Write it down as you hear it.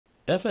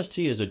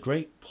FST is a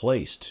great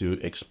place to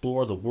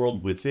explore the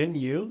world within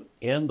you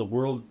and the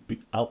world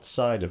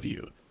outside of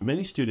you.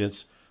 Many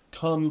students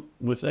come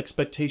with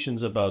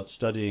expectations about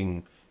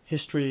studying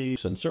history,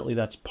 and certainly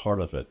that's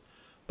part of it.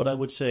 But I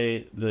would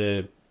say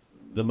the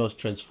most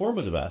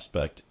transformative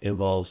aspect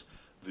involves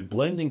the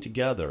blending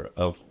together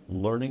of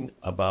learning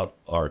about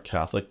our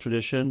Catholic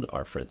tradition,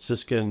 our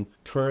Franciscan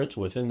current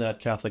within that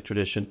Catholic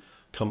tradition,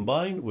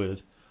 combined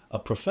with a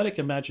prophetic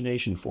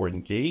imagination for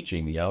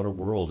engaging the outer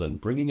world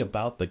and bringing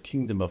about the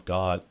kingdom of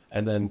God,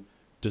 and then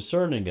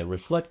discerning and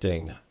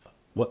reflecting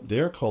what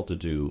they're called to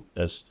do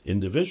as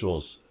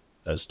individuals,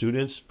 as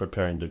students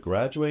preparing to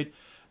graduate,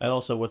 and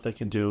also what they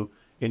can do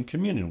in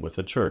communion with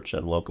the church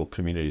and local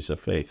communities of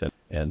faith.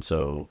 And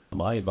so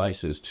my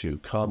advice is to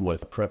come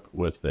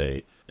with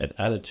an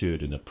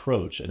attitude, an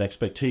approach, an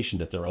expectation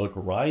that their own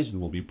horizon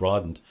will be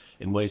broadened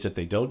in ways that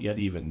they don't yet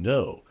even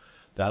know.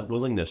 That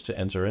willingness to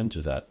enter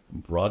into that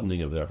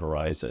broadening of their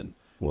horizon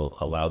will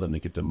allow them to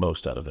get the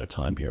most out of their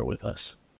time here with us.